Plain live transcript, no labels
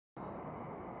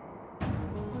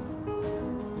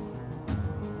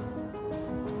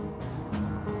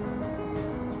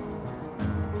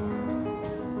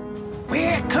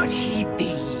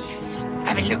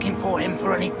been looking for him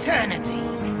for an eternity,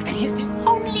 and he's the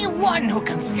only one who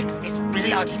can fix this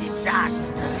bloody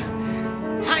disaster.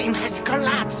 Time has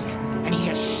collapsed, and he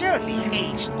has surely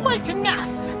aged quite enough.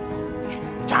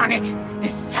 Darn it,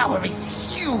 this tower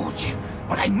is huge,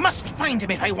 but I must find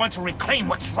him if I want to reclaim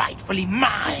what's rightfully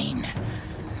mine.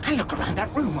 I'll look around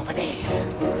that room over there.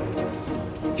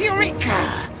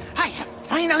 Eureka! I have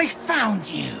finally found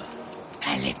you,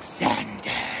 Alexander.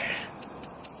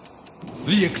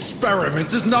 The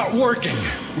experiment is not working.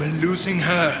 We're losing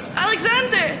her.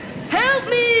 Alexander! Help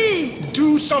me!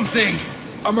 Do something!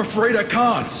 I'm afraid I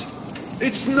can't.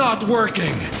 It's not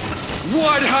working.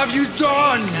 What have you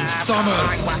done,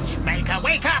 Thomas? Come on, Watchmaker,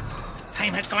 wake up!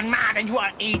 Time has gone mad and you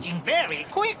are aging very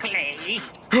quickly.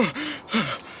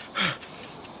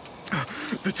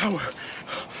 The tower.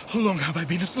 How long have I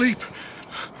been asleep?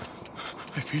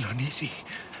 I feel uneasy.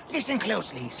 Listen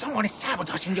closely. Someone is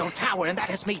sabotaging your tower and that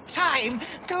has made time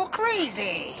go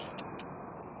crazy.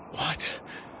 What?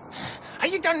 Are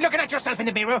you done looking at yourself in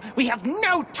the mirror? We have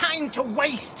no time to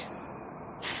waste.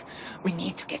 We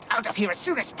need to get out of here as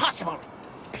soon as possible.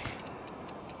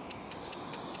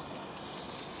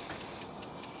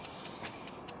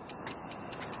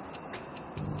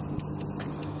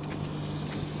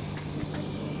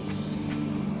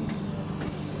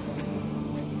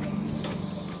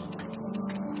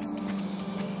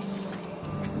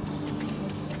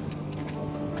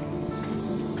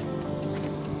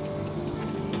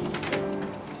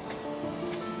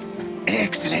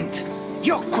 Excellent.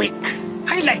 You're quick.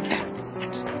 I like that.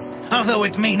 Although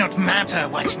it may not matter,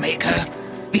 Watchmaker,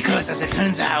 because as it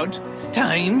turns out,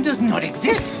 time does not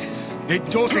exist. It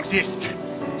does exist.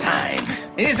 Time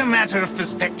is a matter of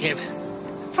perspective.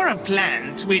 For a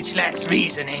plant which lacks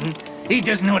reasoning, it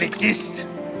does not exist.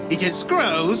 It just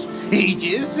grows,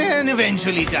 ages, and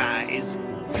eventually dies.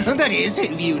 That is,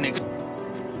 if you neglect.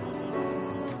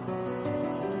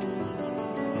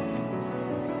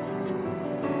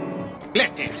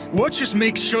 It. What just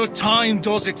makes sure time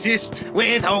does exist?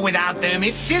 With or without them,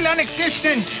 it's still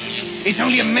non-existent. It's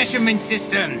only a measurement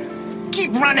system.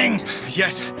 Keep running.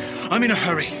 Yes, I'm in a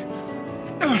hurry.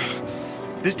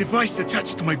 This device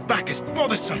attached to my back is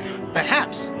bothersome.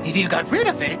 Perhaps, if you got rid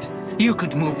of it, you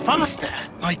could move faster.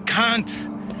 I can't.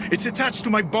 It's attached to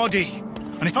my body.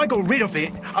 And if I got rid of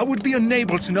it, I would be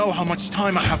unable to know how much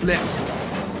time I have left.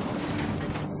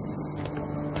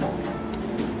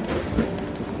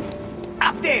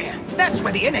 There! That's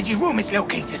where the energy room is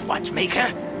located,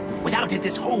 Watchmaker. Without it,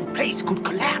 this whole place could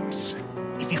collapse.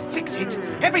 If you fix it,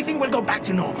 everything will go back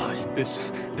to normal. This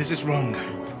is wrong.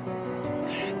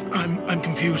 I'm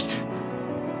confused.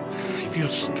 I feel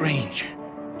strange.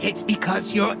 It's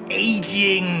because you're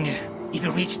aging. If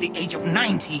you reach the age of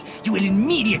 90, you will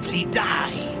immediately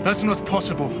die. That's not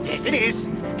possible. Yes, it is.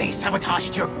 They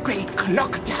sabotaged your great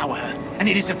clock tower, and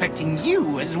it is affecting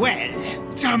you as well.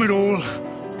 Damn it all.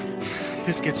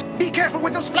 This gets... Be careful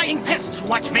with those flying pests,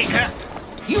 Watchmaker!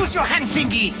 Use your hand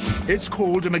thingy! It's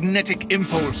called a magnetic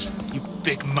impulse, you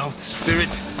big-mouthed spirit.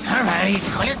 All right,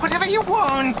 call it whatever you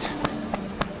want.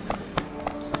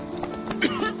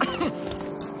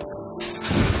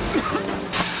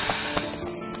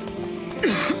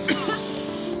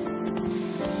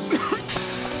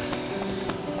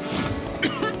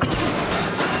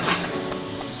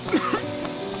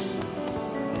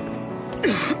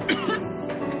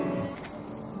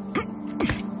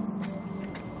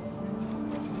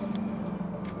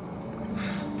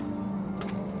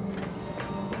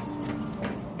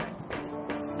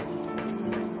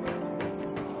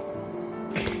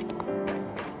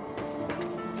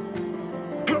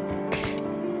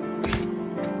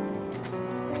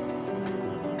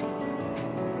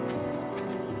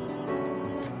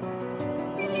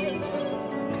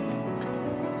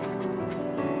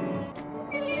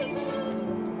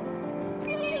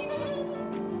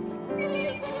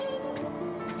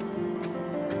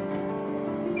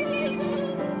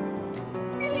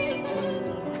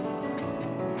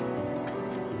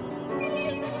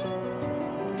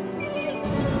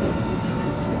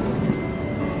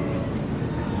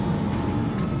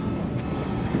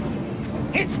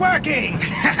 It's working!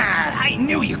 I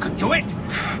knew you could do it!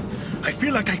 I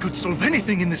feel like I could solve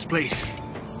anything in this place.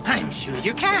 I'm sure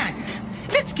you can.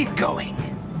 Let's get going.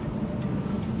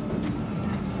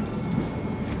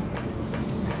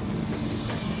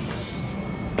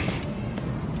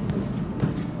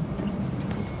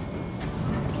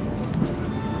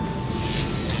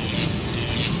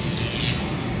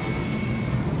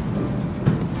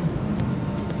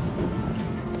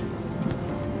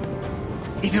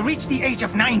 If you reach the age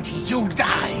of 90, you'll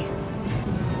die.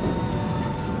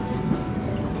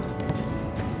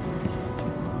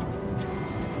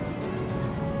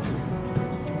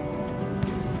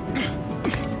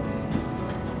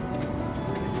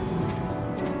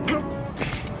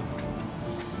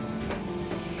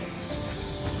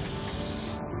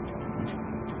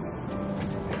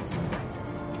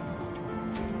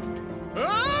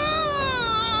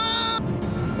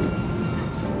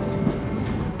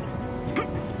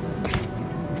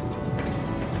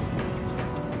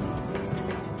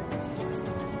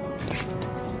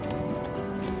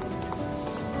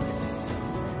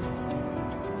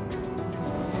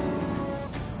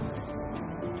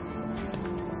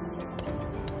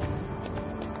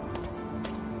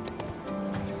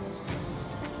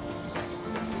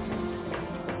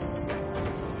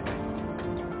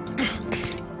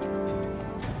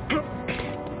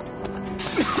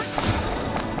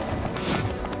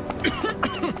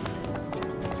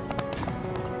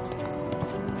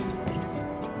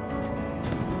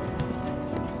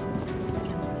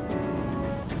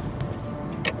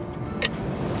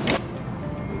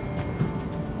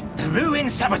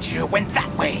 ruined saboteur went that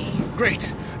way.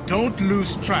 Great. Don't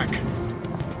lose track.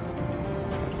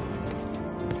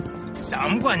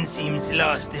 Someone seems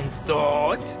lost in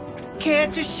thought. Care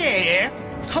to share?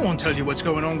 I won't tell you what's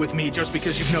going on with me just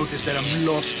because you've noticed that I'm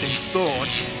lost in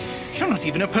thought. You're not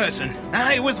even a person.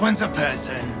 I was once a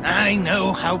person. I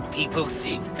know how people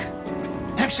think.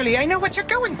 Actually, I know what you're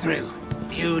going through.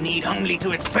 You need only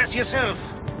to express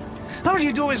yourself. All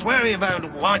you do is worry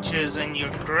about watches and your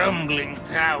crumbling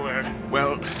tower.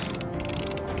 Well,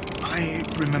 I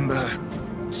remember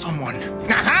someone.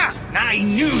 Aha! I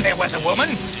knew there was a woman!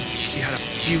 She had a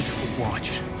beautiful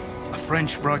watch. A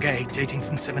French brigade dating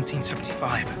from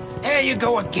 1775. There you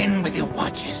go again with your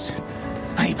watches.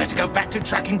 I better go back to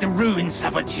tracking the ruined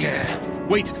saboteur.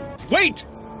 Wait! Wait!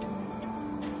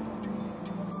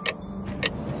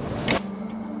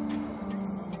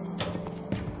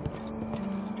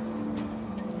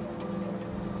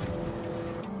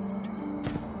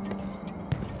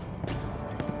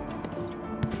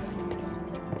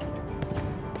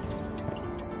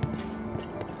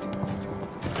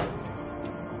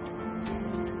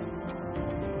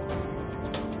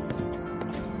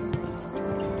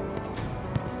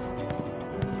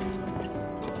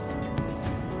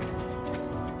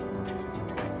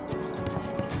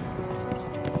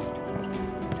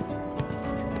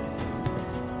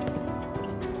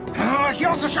 He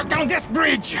also shut down this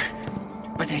bridge!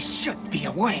 But there should be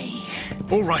a way.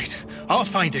 All right, I'll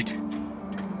find it.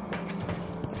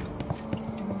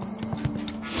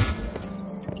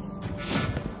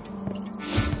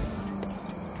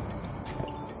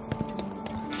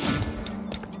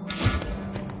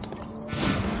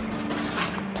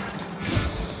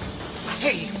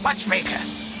 Hey, Watchmaker.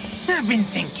 I've been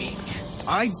thinking.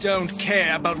 I don't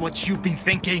care about what you've been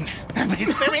thinking. But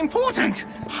it's very important.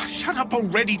 Shut up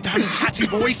already, damn chatty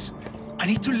voice. I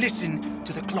need to listen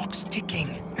to the clocks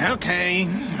ticking. Okay,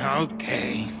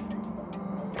 okay.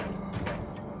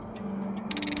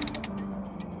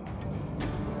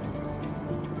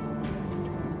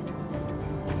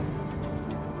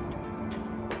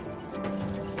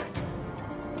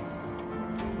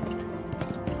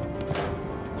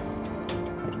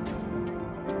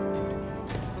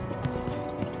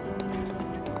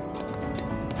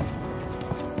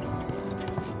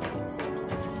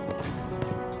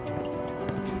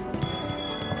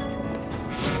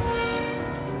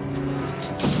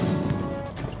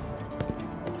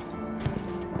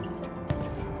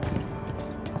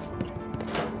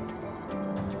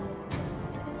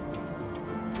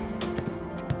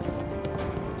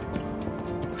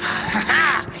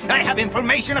 I have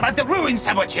information about the ruined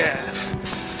saboteur.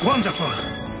 Wonderful.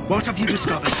 What have you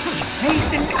discovered?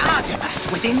 Placed an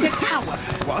artifact within the tower.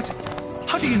 What?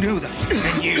 How do you know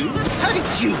that? And you? How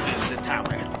did you build the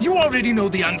tower? You already know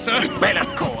the answer. Well,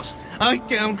 of course. I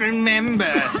don't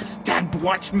remember. Damned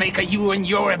Watchmaker, you and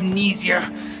your amnesia.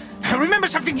 Remember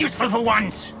something useful for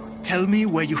once. Tell me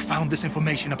where you found this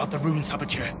information about the ruined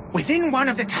saboteur. Within one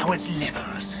of the tower's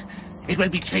levels. It will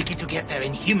be tricky to get there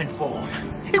in human form.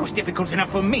 It was difficult enough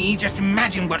for me, just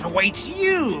imagine what awaits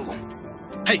you.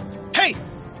 Hey, hey!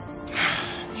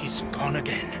 He's gone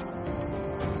again.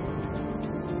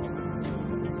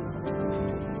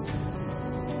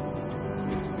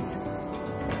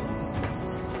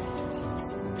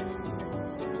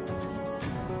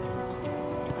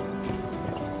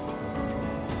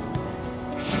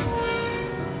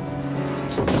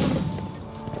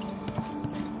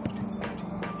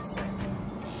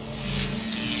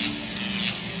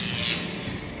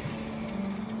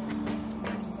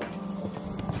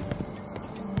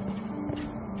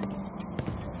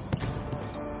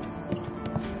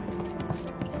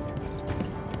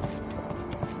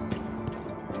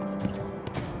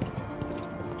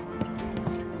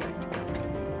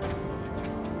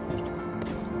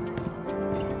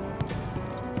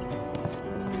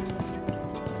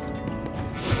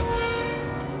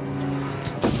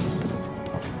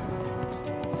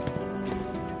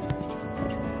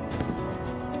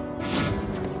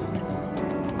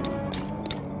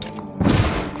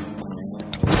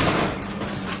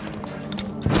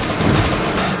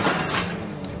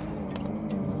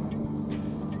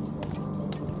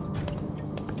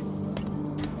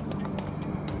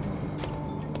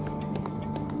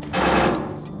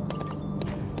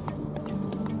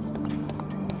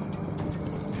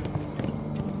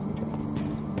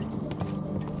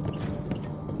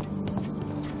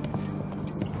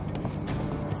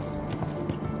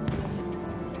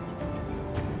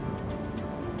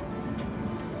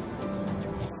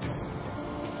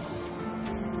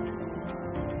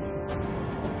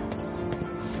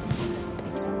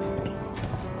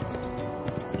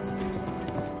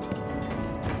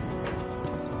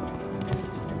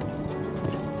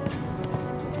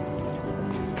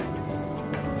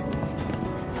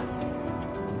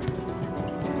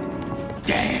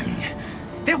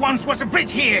 once was a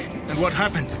bridge here. And what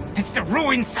happened? It's the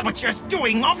ruined saboteur's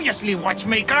doing, obviously,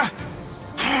 Watchmaker.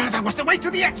 That was the way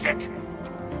to the exit.